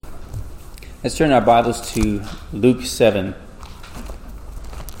Let's turn our Bibles to Luke 7.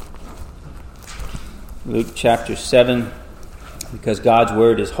 Luke chapter 7, because God's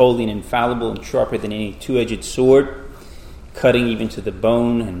word is holy and infallible and sharper than any two-edged sword, cutting even to the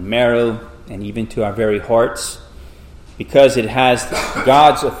bone and marrow and even to our very hearts. Because it has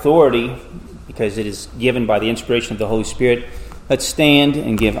God's authority, because it is given by the inspiration of the Holy Spirit, let's stand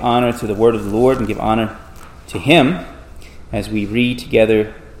and give honor to the word of the Lord and give honor to Him as we read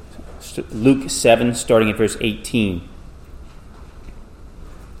together Luke 7, starting at verse 18.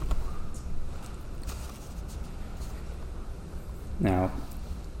 Now,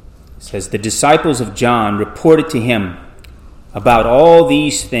 it says, "The disciples of John reported to him about all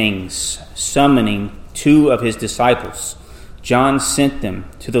these things, summoning 2 of his disciples. John sent them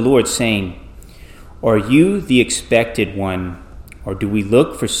to the Lord, saying, 'Are you the expected one, or do we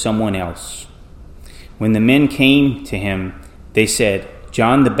look for someone else?' When the men came to him, they said,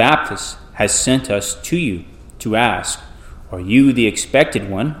 'John the Baptist has sent us to you to ask, are you the expected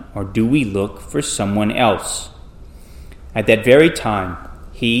one, or do we look for someone else?' At that very time,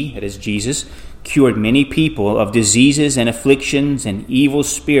 he, that is Jesus, cured many people of diseases and afflictions and evil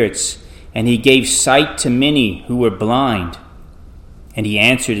spirits, and he gave sight to many who were blind. And he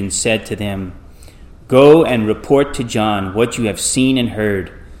answered and said to them, 'Go and report to John what you have seen and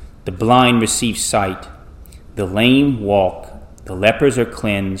heard. The blind receive sight, the lame walk, the lepers are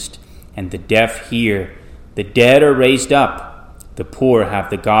cleansed, and the deaf hear. The dead are raised up, the poor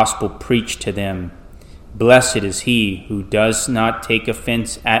have the gospel preached to them. Blessed is he who does not take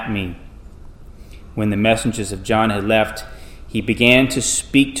offense at me.' When the messengers of John had left, he began to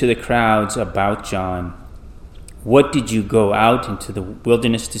speak to the crowds about John. 'What did you go out into the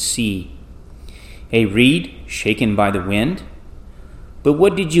wilderness to see? A reed shaken by the wind? But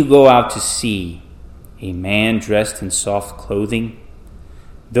what did you go out to see? A man dressed in soft clothing?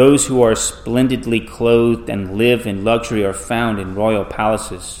 Those who are splendidly clothed and live in luxury are found in royal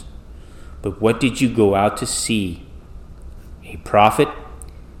palaces. But what did you go out to see? A prophet?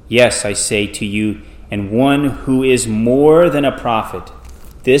 Yes, I say to you, and one who is more than a prophet.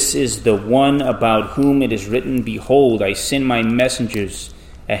 This is the one about whom it is written, Behold, I send my messengers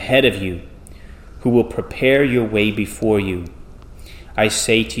ahead of you, who will prepare your way before you. I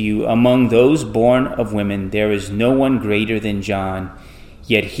say to you, among those born of women, there is no one greater than John,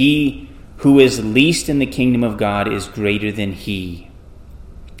 yet he who is least in the kingdom of God is greater than he.'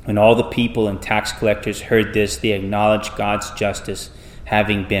 When all the people and tax collectors heard this, they acknowledged God's justice,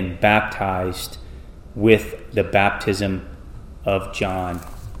 having been baptized with the baptism of John."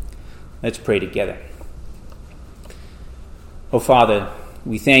 Let's pray together. Oh, Father,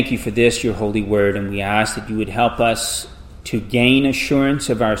 we thank you for this, your holy word, and we ask that you would help us to gain assurance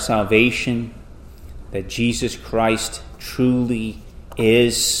of our salvation, that Jesus Christ truly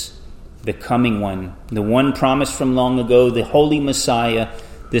is the coming one, the one promised from long ago, the holy Messiah,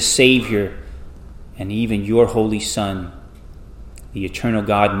 the Savior, and even your holy Son, the eternal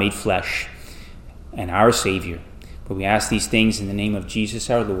God made flesh, and our Savior. For we ask these things in the name of Jesus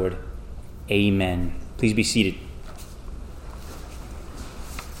our Lord. Amen. Please be seated.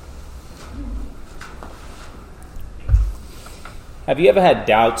 Have you ever had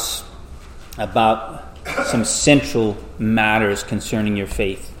doubts about some central matters concerning your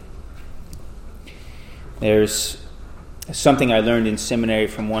faith? There's something I learned in seminary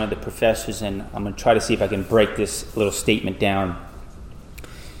from one of the professors, and I'm going to try to see if I can break this little statement down.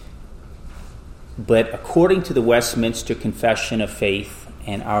 But according to the Westminster Confession of Faith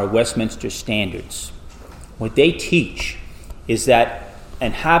and our Westminster Standards, what they teach is that,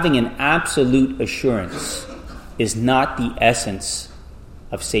 and having an absolute assurance is not the essence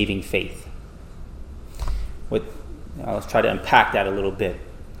of saving faith. Let's try to unpack that a little bit.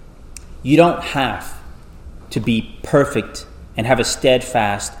 You don't have to be perfect and have a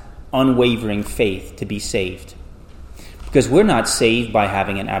steadfast, unwavering faith to be saved. Because we're not saved by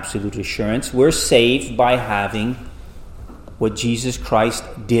having an absolute assurance. We're saved by having what Jesus Christ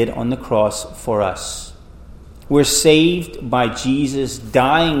did on the cross for us. We're saved by Jesus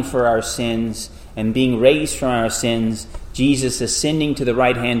dying for our sins and being raised from our sins, Jesus ascending to the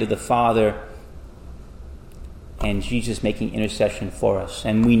right hand of the Father, and Jesus making intercession for us.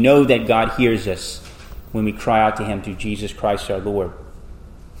 And we know that God hears us when we cry out to Him through Jesus Christ our Lord.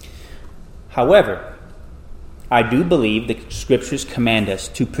 However, I do believe the Scriptures command us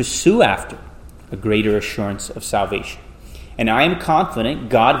to pursue after a greater assurance of salvation. And I am confident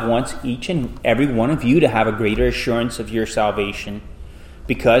God wants each and every one of you to have a greater assurance of your salvation,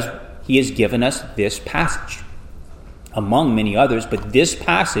 because He has given us this passage, among many others. But this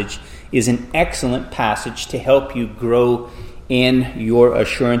passage is an excellent passage to help you grow in your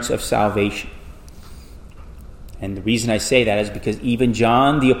assurance of salvation. And the reason I say that is because even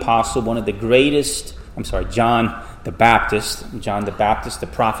John the Apostle, John the Baptist, the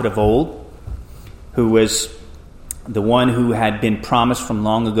prophet of old, who was the one who had been promised from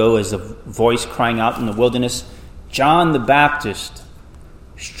long ago as a voice crying out in the wilderness, John the Baptist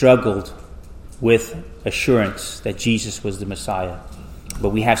struggled with assurance that Jesus was the Messiah. But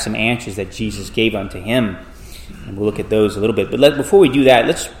we have some answers that Jesus gave unto him, and we'll look at those a little bit. But before we do that,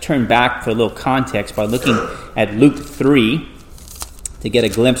 let's turn back for a little context by looking at Luke 3 to get a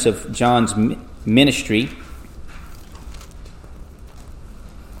glimpse of John's ministry.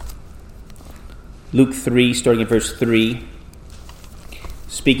 Luke 3, starting at verse 3.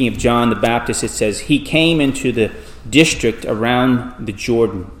 Speaking of John the Baptist, it says, "He came into the district around the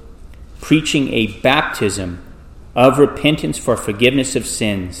Jordan, preaching a baptism of repentance for forgiveness of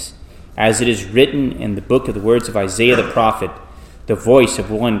sins, as it is written in the book of the words of Isaiah the prophet, the voice of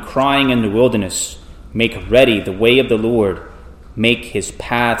one crying in the wilderness, make ready the way of the Lord, make his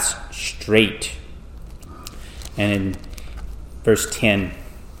paths straight." And in verse 10,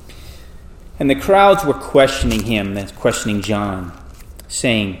 "And the crowds were questioning him," that's questioning John,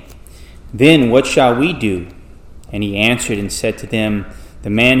 saying, "Then what shall we do?" And he answered and said to them, "The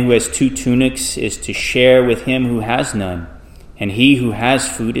man who has 2 tunics is to share with him who has none, and he who has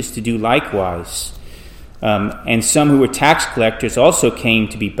food is to do likewise." And some who were tax collectors also came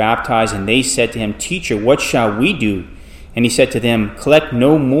to be baptized, and they said to him, "Teacher, what shall we do?" And he said to them, "Collect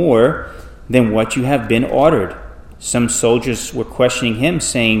no more than what you have been ordered." Some soldiers were questioning him,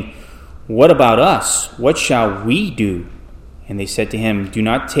 saying, "What about us? What shall we do?" And they said to him, "Do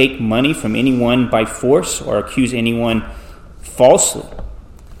not take money from anyone by force or accuse anyone falsely."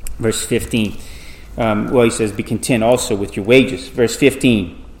 Verse 15. He says, "Be content also with your wages." Verse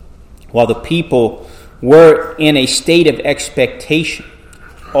 15. "While the people were in a state of expectation,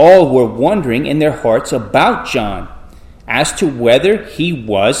 all were wondering in their hearts about John, as to whether he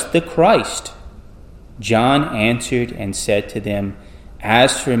was the Christ. John answered and said to them,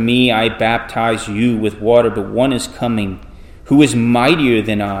 As for me, I baptize you with water, but one is coming, who is mightier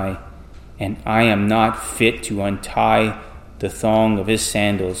than I, and I am not fit to untie the thong of his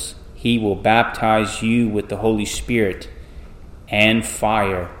sandals. He will baptize you with the Holy Spirit and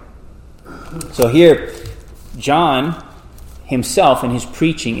fire." So here, John himself in his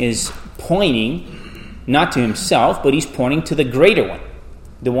preaching is pointing not to himself, but he's pointing to the greater one,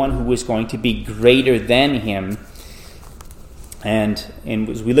 the one who was going to be greater than him. And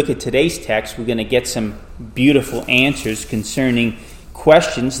as we look at today's text, we're going to get some beautiful answers concerning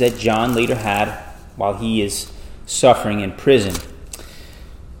questions that John later had while he is suffering in prison.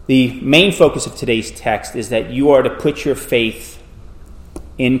 The main focus of today's text is that you are to put your faith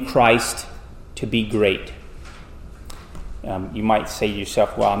in Christ to be great. You might say to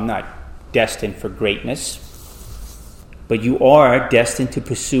yourself, "Well, I'm not destined for greatness." But you are destined to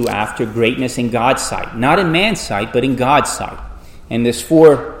pursue after greatness in God's sight. Not in man's sight, but in God's sight. And there's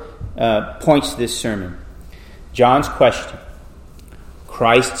 4 points to this sermon. John's question,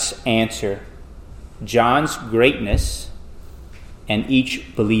 Christ's answer, John's greatness, and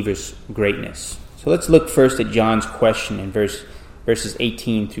each believer's greatness. So let's look first at John's question in verses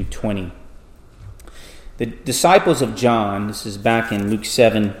 18 through 20. The disciples of John, this is back in Luke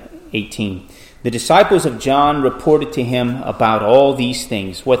 7:18. "The disciples of John reported to him about all these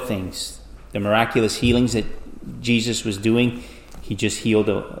things." What things? The miraculous healings that Jesus was doing. He just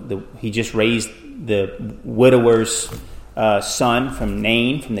he just raised the widower's son from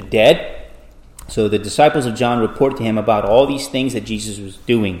Nain, from the dead. So the disciples of John reported to him about all these things that Jesus was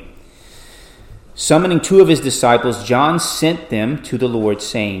doing. Summoning 2 of his disciples, John sent them to the Lord,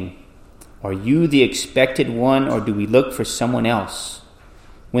 saying, "Are you the expected one, or do we look for someone else?"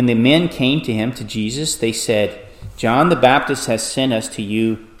 When the men came to him, to Jesus, they said, "John the Baptist has sent us to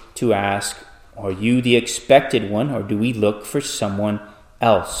you to ask, are you the expected one, or do we look for someone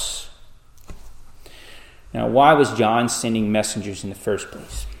else?" Now, why was John sending messengers in the first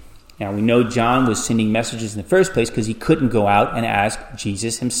place? Now, we know John was sending messengers in the first place because he couldn't go out and ask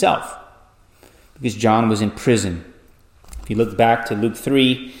Jesus himself, because John was in prison. If you look back to Luke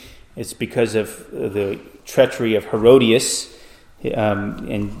 3, it's because of the treachery of Herodias,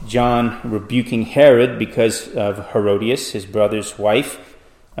 and John rebuking Herod because of Herodias, his brother's wife,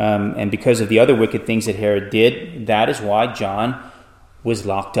 and because of the other wicked things that Herod did. That is why John was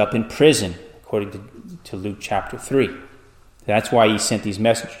locked up in prison, according to Luke chapter 3. That's why he sent these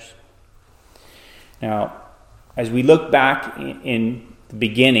messengers. Now, as we look back in the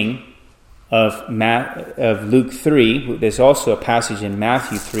beginning of Luke 3, there's also a passage in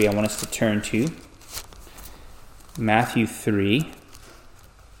Matthew 3 I want us to turn to. Matthew 3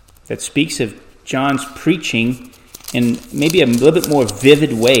 that speaks of John's preaching in maybe a little bit more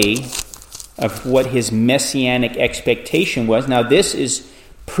vivid way of what his messianic expectation was. Now, this is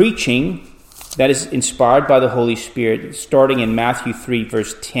preaching that is inspired by the Holy Spirit, starting in Matthew 3,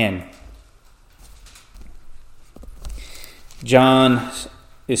 verse 10. John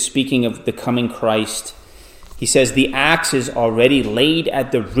is speaking of the coming Christ. He says, "The axe is already laid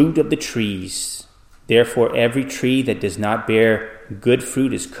at the root of the trees. Therefore, every tree that does not bear good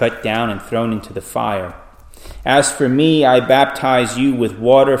fruit is cut down and thrown into the fire. As for me, I baptize you with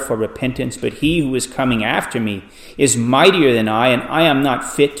water for repentance, but he who is coming after me is mightier than I, and I am not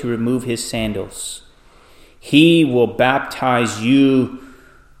fit to remove his sandals. He will baptize you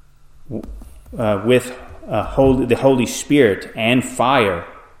with the Holy Spirit and fire.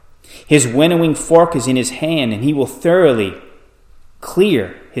 His winnowing fork is in his hand, and he will thoroughly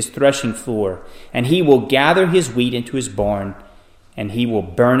clear his threshing floor, and he will gather his wheat into his barn, and he will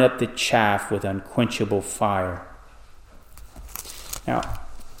burn up the chaff with unquenchable fire." Now,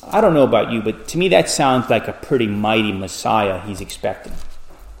 I don't know about you, but to me that sounds like a pretty mighty Messiah he's expecting.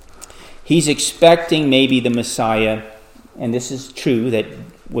 He's expecting maybe the Messiah, and this is true, that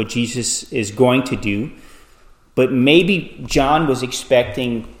what Jesus is going to do, but maybe John was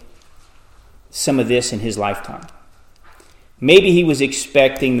expecting some of this in his lifetime. Maybe he was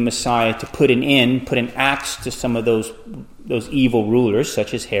expecting the Messiah to put an axe to some of those evil rulers,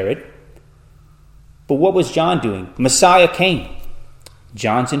 such as Herod. But what was John doing? Messiah came.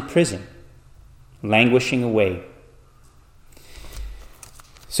 John's in prison, languishing away.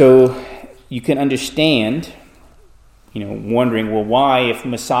 So you can understand, wondering, well, why, if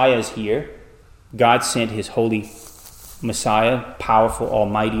Messiah is here, God sent his holy Messiah, powerful,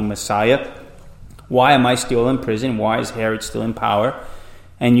 almighty Messiah, why am I still in prison? Why is Herod still in power?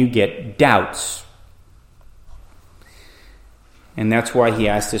 And you get doubts. And that's why he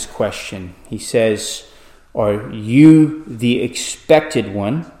asked this question. He says, "Are you the expected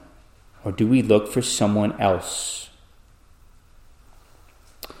one, or do we look for someone else?"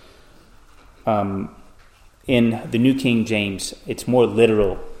 In the New King James, it's more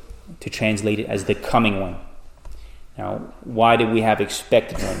literal to translate it as the coming one. Now, why do we have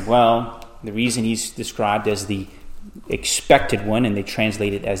expected one? Well, the reason he's described as the expected one, and they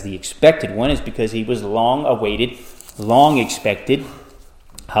translate it as the expected one, is because he was long awaited, long expected.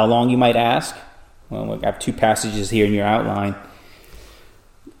 How long, you might ask? Well, I have two passages here in your outline.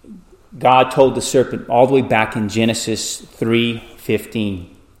 God told the serpent all the way back in Genesis 3:15,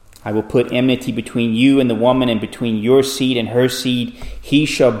 "I will put enmity between you and the woman, and between your seed and her seed. He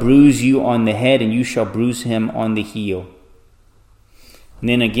shall bruise you on the head, and you shall bruise him on the heel." And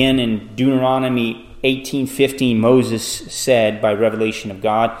then again in Deuteronomy 18:15, Moses said, by revelation of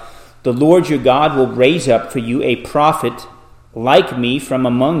God, "The Lord your God will raise up for you a prophet like me from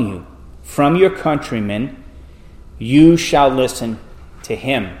among you, from your countrymen. You shall listen to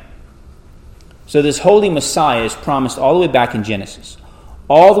him." So this holy Messiah is promised all the way back in Genesis,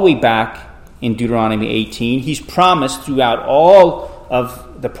 all the way back in Deuteronomy 18. He's promised throughout all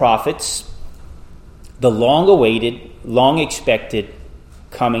of the prophets the long-awaited, long-expected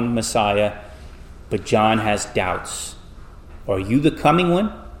coming Messiah. But John has doubts. Are you the coming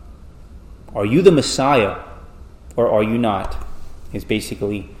one? Are you the Messiah? Or are you not? Is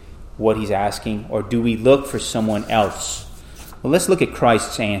basically what he's asking. Or do we look for someone else? Well, let's look at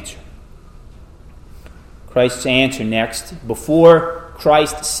Christ's answer. Christ's answer next. Before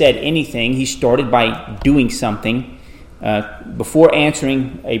Christ said anything, he started by doing something. Before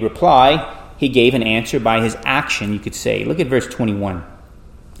answering a reply, he gave an answer by his action, you could say. Look at verse 21.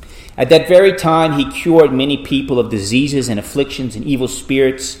 "At that very time he cured many people of diseases and afflictions and evil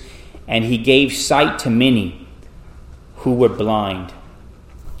spirits, and he gave sight to many who were blind."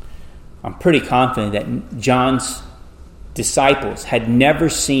 I'm pretty confident that John's disciples had never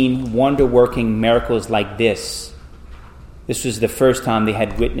seen wonder-working miracles like this. This was the first time they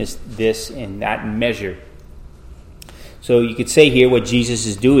had witnessed this in that measure. So you could say here what Jesus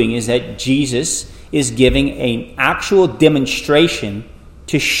is doing is that Jesus is giving an actual demonstration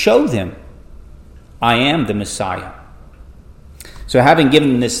to show them, "I am the Messiah." So having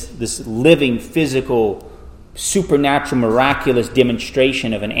given this living, physical, supernatural, miraculous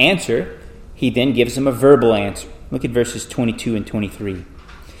demonstration of an answer, he then gives them a verbal answer. Look at verses 22 and 23.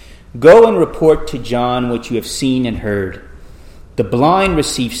 "Go and report to John what you have seen and heard. The blind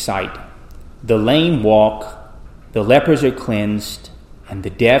receive sight, the lame walk, the lepers are cleansed, and the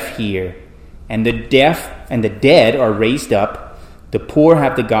deaf hear, and the dead are raised up, the poor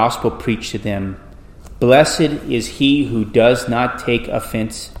have the gospel preached to them. Blessed is he who does not take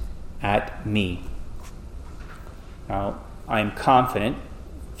offense at me." Now, I am confident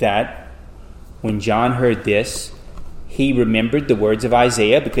that when John heard this, he remembered the words of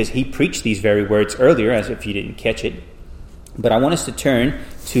Isaiah, because he preached these very words earlier, as if you didn't catch it. But I want us to turn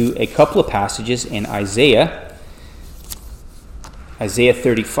to a couple of passages in Isaiah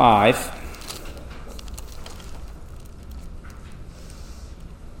 35.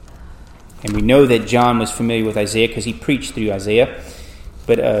 And we know that John was familiar with Isaiah because he preached through Isaiah.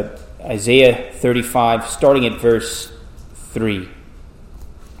 But Isaiah 35, starting at verse 3.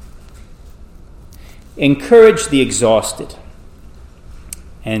 Encourage the exhausted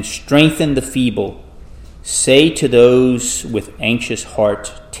and strengthen the feeble. Say to those with anxious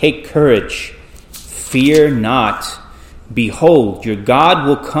heart, take courage, fear not. Behold, your God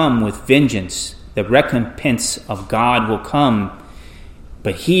will come with vengeance. The recompense of God will come,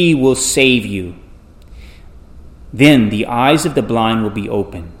 but he will save you. Then the eyes of the blind will be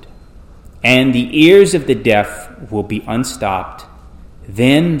opened, and the ears of the deaf will be unstopped.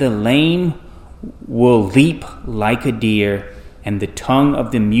 Then the lame will leap like a deer, and the tongue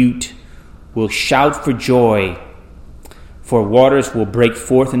of the mute will shout for joy. For waters will break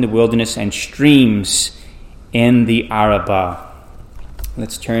forth in the wilderness, and streams in the Arabah.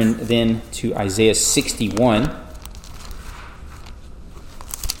 Let's turn then to Isaiah 61,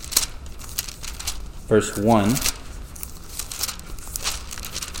 verse 1.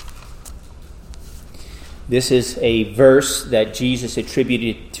 This is a verse that Jesus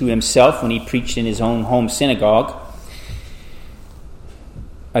attributed to himself when he preached in his own home synagogue.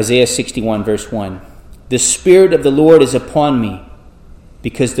 Isaiah 61, verse 1. The Spirit of the Lord is upon me,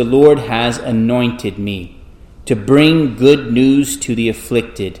 because the Lord has anointed me to bring good news to the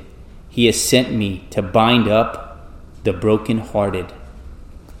afflicted. He has sent me to bind up the brokenhearted.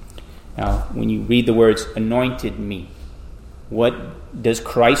 Now, when you read the words anointed me, what does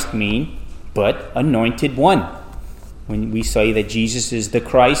Christ mean but anointed one? When we say that Jesus is the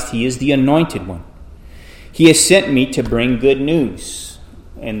Christ, he is the anointed one. He has sent me to bring good news.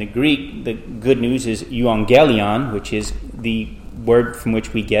 In the Greek, the good news is euangelion, which is the word from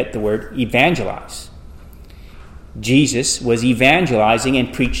which we get the word evangelize. Jesus was evangelizing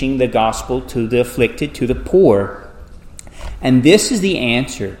and preaching the gospel to the afflicted, to the poor. And this is the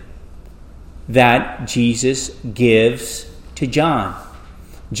answer that Jesus gives to John.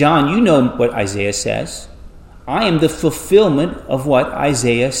 John, you know what Isaiah says. I am the fulfillment of what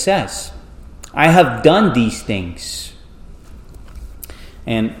Isaiah says. I have done these things.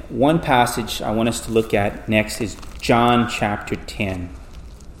 And one passage I want us to look at next is John chapter 10.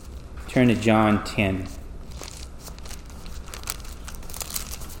 Turn to John 10.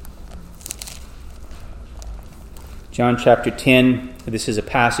 John chapter 10, this is a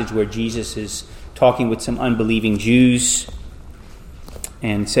passage where Jesus is talking with some unbelieving Jews,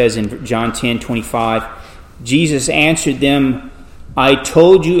 and says in John 10:25, Jesus answered them, I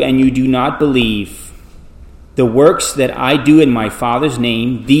told you, and you do not believe. The works that I do in my Father's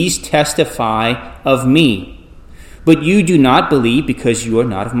name, these testify of me. But you do not believe, because you are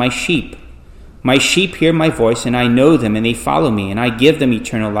not of my sheep. My sheep hear my voice, and I know them, and they follow me, and I give them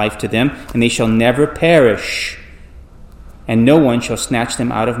eternal life to them, and they shall never perish, and no one shall snatch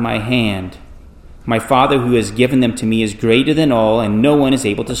them out of my hand. My Father who has given them to me is greater than all, and no one is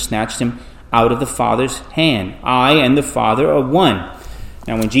able to snatch them out of the Father's hand. I and the Father are one.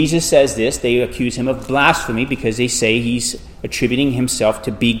 Now, when Jesus says this, they accuse him of blasphemy, because they say he's attributing himself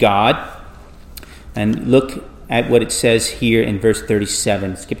to be God. And look at what it says here in verse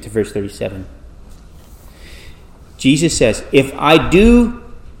 37. Skip to verse 37. Jesus says, if I do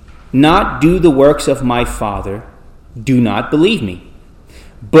not do the works of my Father, do not believe me.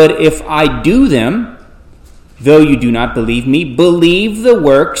 But if I do them, though you do not believe me, believe the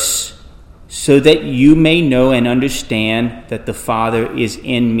works, so that you may know and understand that the Father is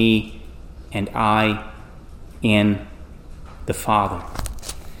in me and I in the Father.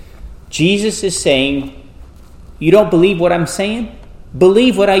 Jesus is saying, you don't believe what I'm saying?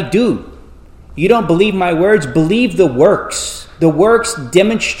 Believe what I do. You don't believe my words? Believe the works. The works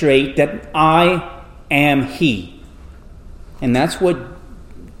demonstrate that I am He. And that's what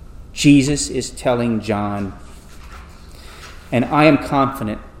Jesus is telling John. And I am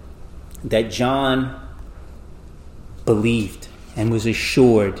confident that John believed and was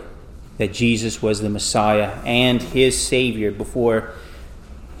assured that Jesus was the Messiah and his Savior before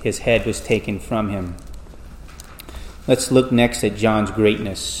his head was taken from him. Let's look next at John's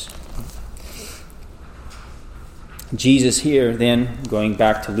greatness. Jesus here then, going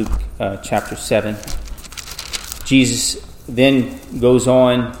back to Luke chapter 7, Jesus then goes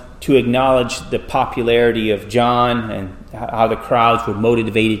on to acknowledge the popularity of John and how the crowds were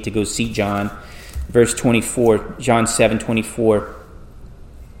motivated to go see John. verse 24, John 7:24.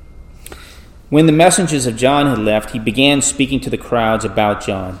 When the messengers of John had left, he began speaking to the crowds about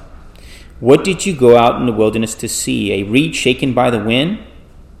John. What did you go out in the wilderness to see? A reed shaken by the wind?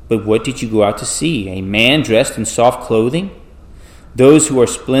 But what did you go out to see? A man dressed in soft clothing? Those who are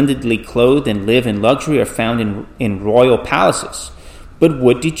splendidly clothed and live in luxury are found in royal palaces. But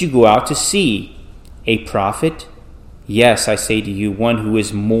what did you go out to see? A prophet? Yes, I say to you, one who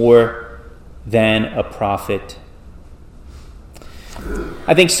is more than a prophet.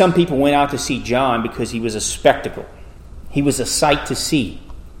 I think some people went out to see John because he was a spectacle. He was a sight to see.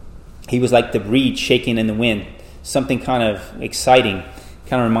 He was like the reed shaking in the wind, something kind of exciting.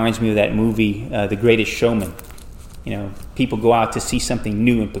 Kind of reminds me of that movie, The Greatest Showman. You know, people go out to see something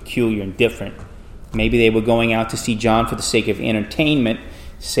new and peculiar and different. Maybe they were going out to see John for the sake of entertainment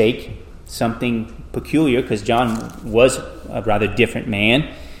sake, something peculiar, because John was a rather different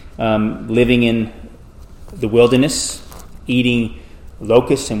man, living in the wilderness, eating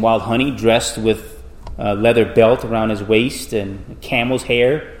locusts and wild honey, dressed with a leather belt around his waist and camel's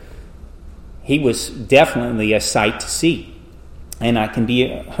hair. He was definitely a sight to see. And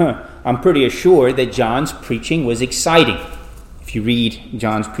I'm pretty assured that John's preaching was exciting. If you read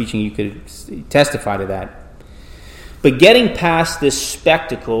John's preaching, you could testify to that. But getting past this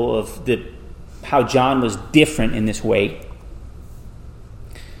spectacle of how John was different in this way,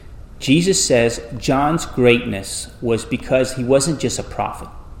 Jesus says John's greatness was because he wasn't just a prophet.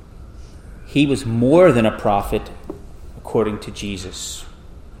 He was more than a prophet, according to Jesus.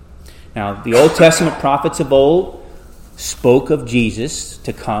 Now, the Old Testament prophets of old spoke of Jesus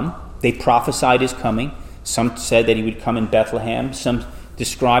to come. They prophesied his coming. Some said that he would come in Bethlehem. Some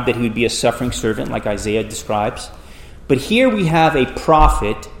described that he would be a suffering servant, like Isaiah describes. But here we have a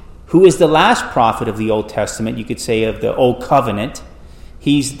prophet who is the last prophet of the Old Testament, you could say of the Old Covenant.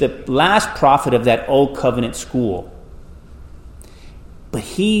 He's the last prophet of that Old Covenant school. But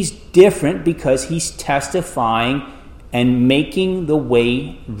he's different because he's testifying and making the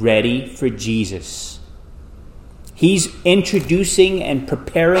way ready for Jesus. He's introducing and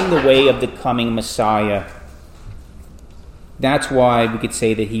preparing the way of the coming Messiah. That's why we could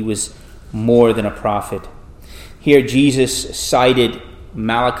say that he was more than a prophet. Here Jesus cited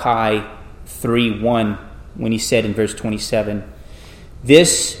Malachi 3:1 when he said in verse 27,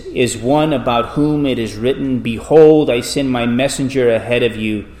 "This is one about whom it is written, Behold, I send my messenger ahead of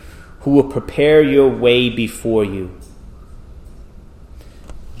you, who will prepare your way before you."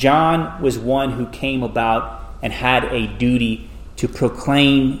 John was one who came about and had a duty to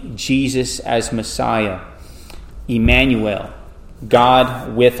proclaim Jesus as Messiah, Emmanuel,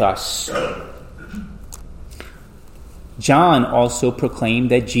 God with us. John also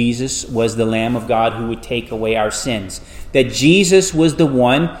proclaimed that Jesus was the Lamb of God who would take away our sins, that Jesus was the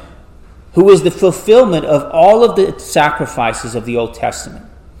one who was the fulfillment of all of the sacrifices of the Old Testament.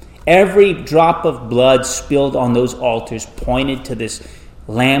 Every drop of blood spilled on those altars pointed to this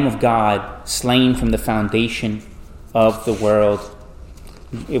Lamb of God slain from the foundation of the world.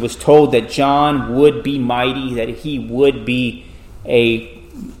 It was told that John would be mighty, that he would be a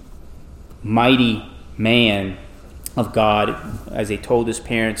mighty man of God, as they told his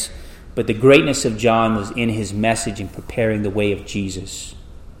parents. But the greatness of John was in his message in preparing the way of Jesus.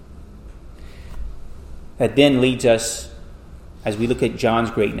 That then leads us, as we look at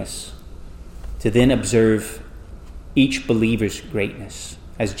John's greatness, to then observe each believer's greatness,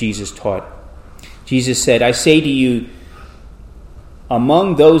 as Jesus taught. Jesus said, "I say to you,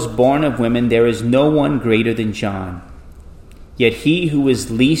 among those born of women, there is no one greater than John. Yet he who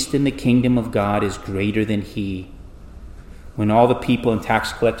is least in the kingdom of God is greater than he." When all the people and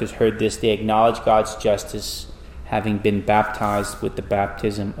tax collectors heard this, they acknowledged God's justice, having been baptized with the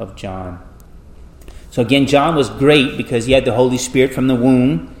baptism of John. So again, John was great because he had the Holy Spirit from the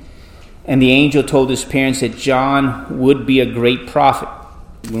womb, and the angel told his parents that John would be a great prophet.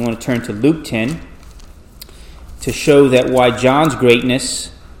 We want to turn to Luke 10 to show that why John's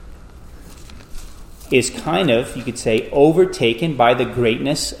greatness is kind of, you could say, overtaken by the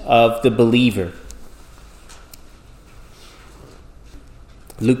greatness of the believer.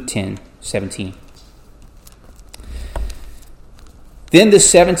 Luke 10:17. Then the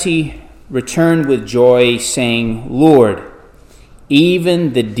 70 returned with joy, saying, "Lord,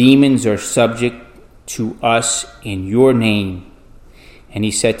 even the demons are subject to us in your name." And he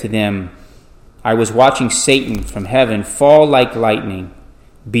said to them, "I was watching Satan from heaven fall like lightning.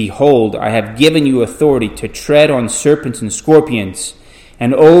 Behold, I have given you authority to tread on serpents and scorpions,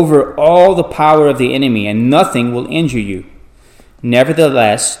 and over all the power of the enemy, and nothing will injure you.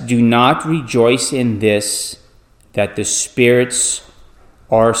 Nevertheless, do not rejoice in this, that the spirits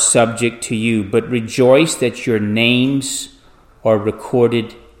are subject to you, but rejoice that your names are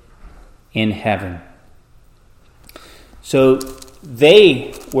recorded in heaven. So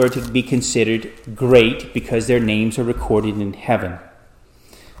they were to be considered great because their names are recorded in heaven.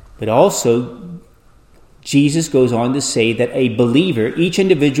 But also, Jesus goes on to say that a believer, each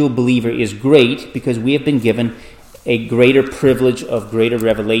individual believer, is great because we have been given a greater privilege of greater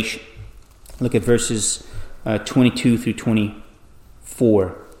revelation. Look at verses 22 through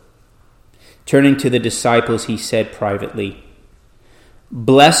 24. Turning to the disciples, he said privately,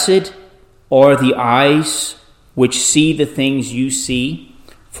 "Blessed are the eyes which see the things you see,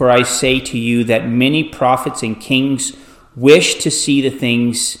 for I say to you that many prophets and kings wished to see the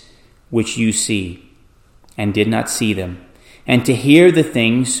things which you see, and did not see them, and to hear the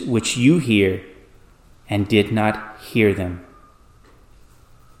things which you hear, and did not hear them."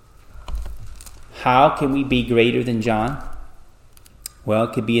 How can we be greater than John? Well,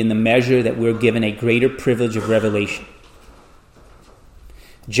 it could be in the measure that we're given a greater privilege of revelation.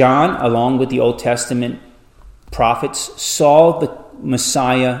 John, along with the Old Testament prophets, saw the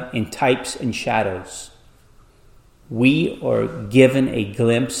Messiah in types and shadows. We are given a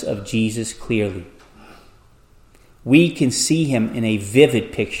glimpse of Jesus clearly. We can see him in a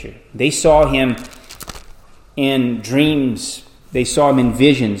vivid picture. They saw him in dreams. They saw him in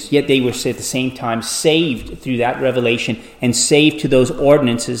visions, yet they were at the same time saved through that revelation and saved to those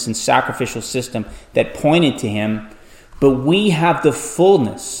ordinances and sacrificial system that pointed to him. But we have the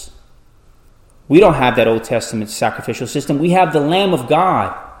fullness. We don't have that Old Testament sacrificial system. We have the Lamb of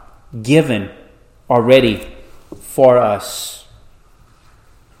God given already for us.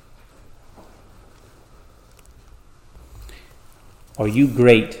 Are you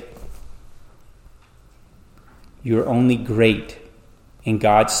great? You're only great in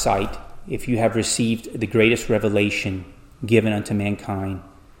God's sight if you have received the greatest revelation given unto mankind,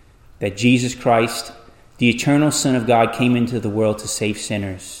 that Jesus Christ, the eternal Son of God, came into the world to save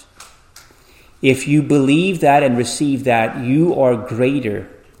sinners. If you believe that and receive that, you are greater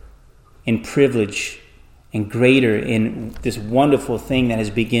in privilege and greater in this wonderful thing that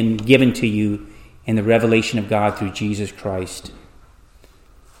has been given to you in the revelation of God through Jesus Christ.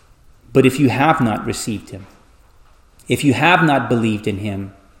 But if you have not received him, if you have not believed in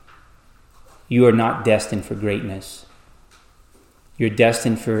him, you are not destined for greatness. You're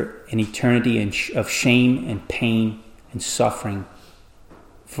destined for an eternity of shame and pain and suffering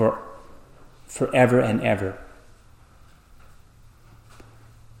for forever and ever.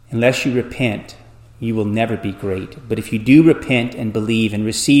 Unless you repent, you will never be great. But if you do repent and believe and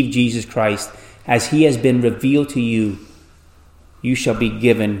receive Jesus Christ as he has been revealed to you, you shall be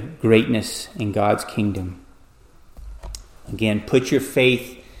given greatness in God's kingdom. Again, put your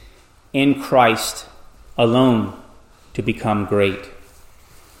faith in Christ alone to become great.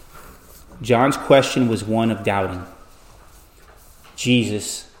 John's question was one of doubting.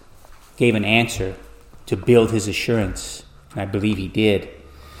 Jesus gave an answer to build his assurance, and I believe he did.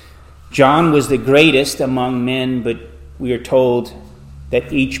 John was the greatest among men, but we are told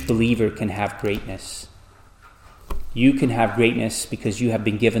that each believer can have greatness. You can have greatness because you have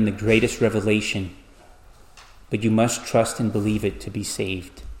been given the greatest revelation, but you must trust and believe it to be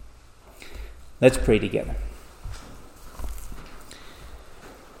saved. Let's pray together.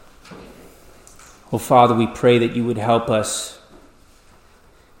 Oh, Father, we pray that you would help us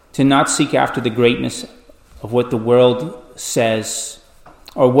to not seek after the greatness of what the world says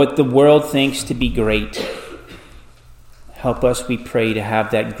or what the world thinks to be great. Help us, we pray, to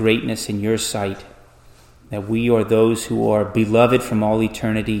have that greatness in your sight, that we are those who are beloved from all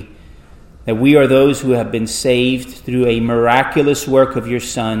eternity, that we are those who have been saved through a miraculous work of your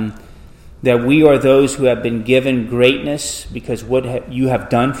Son, that we are those who have been given greatness because what you have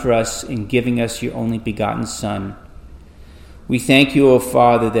done for us in giving us your only begotten Son. We thank you, O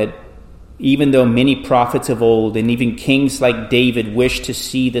Father, that even though many prophets of old and even kings like David wished to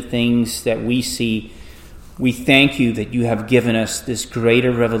see the things that we see, we thank you that you have given us this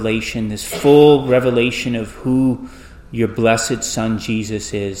greater revelation, this full revelation of who your blessed Son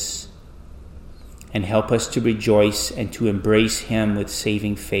Jesus is. And help us to rejoice and to embrace him with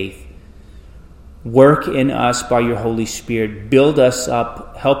saving faith. Work in us by your Holy Spirit. Build us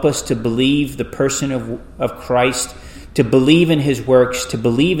up. Help us to believe the person of Christ, to believe in his works, to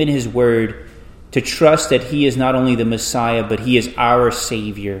believe in his word, to trust that he is not only the Messiah, but he is our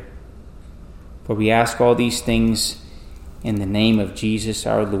Savior. For we ask all these things in the name of Jesus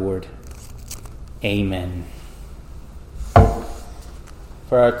our Lord. Amen.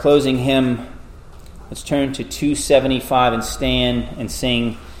 For our closing hymn, let's turn to 275 and stand and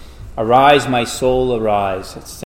sing, "Arise, my soul, arise."